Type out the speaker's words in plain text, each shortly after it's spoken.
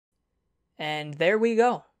And there we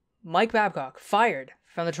go. Mike Babcock fired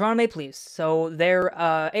from the Toronto Maple Leafs. So their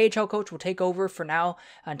AHL coach will take over for now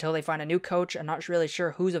until they find a new coach. I'm not really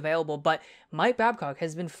sure who's available, but Mike Babcock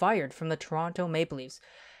has been fired from the Toronto Maple Leafs.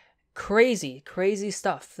 Crazy, crazy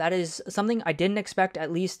stuff. That is something I didn't expect,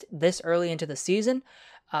 at least this early into the season.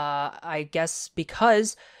 I guess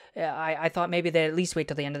because I thought maybe they'd at least wait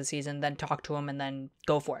till the end of the season, then talk to him, and then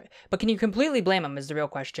go for it. But can you completely blame him is the real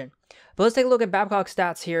question. But let's take a look at Babcock's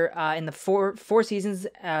stats here in the four seasons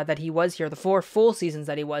that he was here, the 4 full seasons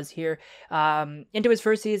that he was here. Into his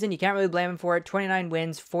first season, you can't really blame him for it. 29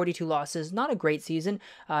 wins, 42 losses. Not a great season.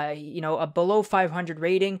 A below 500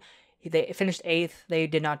 rating. They finished 8th. They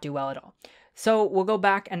did not do well at all. So we'll go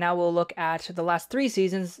back and now we'll look at the last 3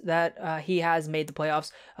 seasons that he has made the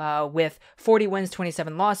playoffs with 40 wins,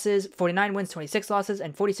 27 losses, 49 wins, 26 losses,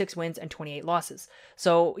 and 46 wins and 28 losses.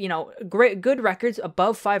 So, good records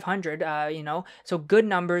above 500, so good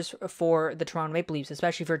numbers for the Toronto Maple Leafs,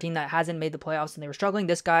 especially for a team that hasn't made the playoffs and they were struggling.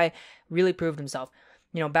 This guy really proved himself.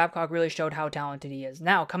 Babcock really showed how talented he is.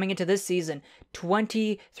 Now, coming into this season,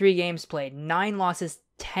 23 games played, 9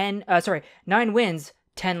 wins,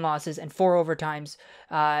 10 losses, and 4 overtimes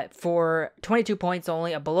for 22 points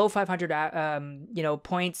only, a below 500,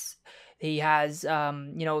 points. He has, they're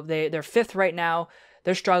 5th right now.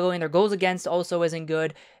 They're struggling. Their goals against also isn't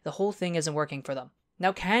good. The whole thing isn't working for them.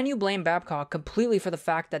 Now, can you blame Babcock completely for the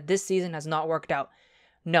fact that this season has not worked out?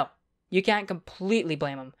 No, you can't completely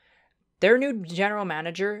blame him. Their new general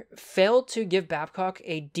manager failed to give Babcock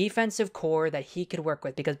a defensive core that he could work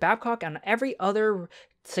with, because Babcock on every other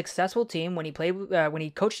successful team, when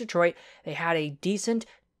he coached Detroit, they had a decent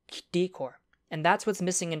D core. And that's what's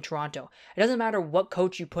missing in Toronto. It doesn't matter what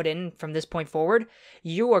coach you put in from this point forward,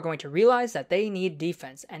 you are going to realize that they need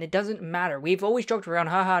defense. And it doesn't matter. We've always joked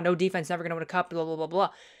around, no defense, never going to win a cup, blah, blah, blah, blah.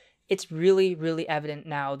 It's really, really evident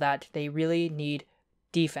now that they really need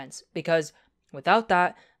defense, because without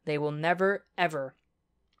that, they will never, ever,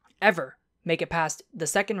 ever make it past the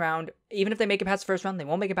second round. Even if they make it past the first round, they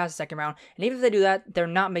won't make it past the second round. And even if they do that, they're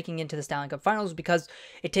not making it into the Stanley Cup Finals, because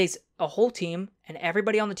it takes a whole team and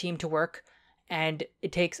everybody on the team to work. And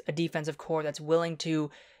it takes a defensive core that's willing to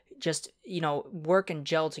just, work and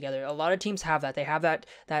gel together. A lot of teams have that. They have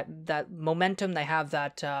that momentum. They have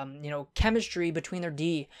that, chemistry between their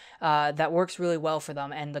D that works really well for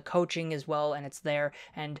them. And the coaching as well, and it's there.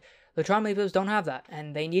 And the Toronto Maple Leafs don't have that,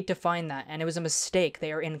 and they need to find that, and it was a mistake.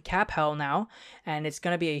 They are in cap hell now, and it's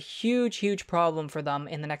going to be a huge, huge problem for them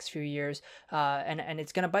in the next few years, and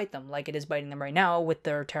it's going to bite them like it is biting them right now with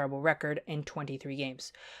their terrible record in 23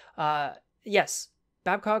 games. Yes,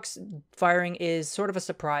 Babcock's firing is sort of a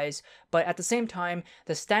surprise, but at the same time,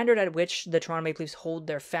 the standard at which the Toronto Maple Leafs hold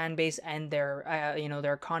their fan base and their,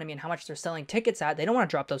 their economy and how much they're selling tickets at, they don't want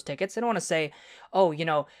to drop those tickets. They don't want to say,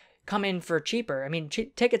 come in for cheaper. I mean,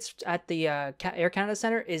 tickets at the Air Canada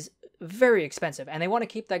Centre is very expensive, and they want to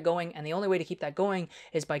keep that going, and the only way to keep that going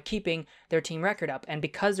is by keeping their team record up. And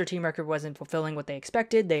because their team record wasn't fulfilling what they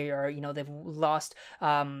expected, they've lost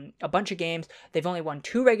a bunch of games. They've only won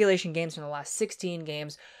 2 regulation games from the last 16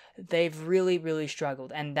 games. They've really, really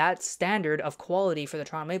struggled, and that standard of quality for the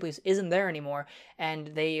Toronto Maple Leafs isn't there anymore, and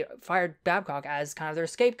they fired Babcock as kind of their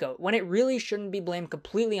scapegoat, when it really shouldn't be blamed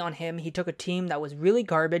completely on him. He took a team that was really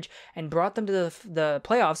garbage and brought them to the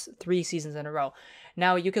playoffs 3 seasons in a row.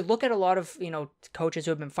 Now, you could look at a lot of, coaches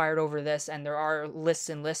who have been fired over this, and there are lists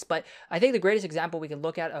and lists, but I think the greatest example we could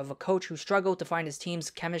look at of a coach who struggled to find his team's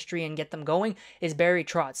chemistry and get them going is Barry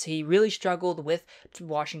Trotz. He really struggled with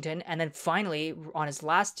Washington, and then finally, on his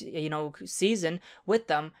last, season with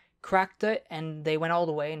them, cracked it, and they went all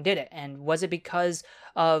the way and did it. And was it because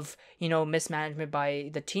of, mismanagement by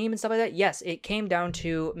the team and stuff like that? Yes, it came down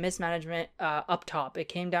to mismanagement up top. It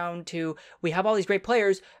came down to, we have all these great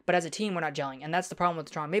players, but as a team, we're not gelling. And that's the problem with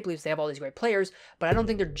the Toronto Maple Leafs. They have all these great players, but I don't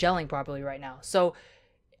think they're gelling properly right now. So,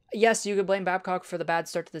 yes, you could blame Babcock for the bad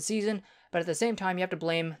start to the season, but at the same time, you have to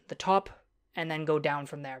blame the top and then go down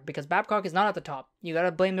from there, because Babcock is not at the top. You got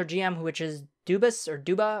to blame their GM, which is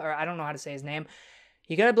Duba, or I don't know how to say his name.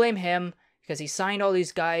 You got to blame him because he signed all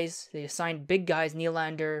these guys. They signed big guys,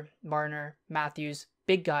 Nylander, Marner, Matthews,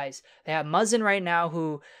 big guys. They have Muzzin right now,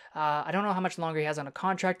 who I don't know how much longer he has on a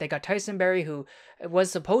contract. They got Tyson Barrie, who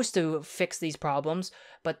was supposed to fix these problems,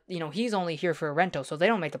 but he's only here for a rental, so they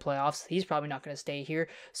don't make the playoffs. He's probably not going to stay here.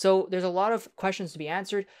 So there's a lot of questions to be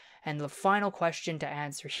answered, and the final question to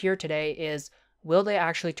answer here today is, will they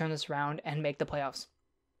actually turn this around and make the playoffs?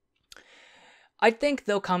 I think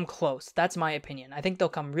they'll come close. That's my opinion. I think they'll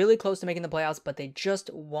come really close to making the playoffs, but they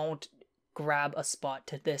just won't grab a spot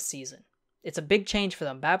to this season. It's a big change for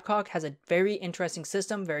them. Babcock has a very interesting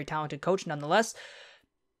system, very talented coach nonetheless,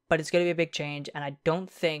 but it's going to be a big change, and I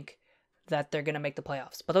don't think that they're going to make the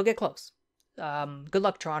playoffs, but they'll get close. Good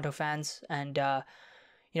luck, Toronto fans, and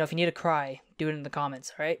if you need to cry, do it in the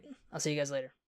comments, all right? I'll see you guys later.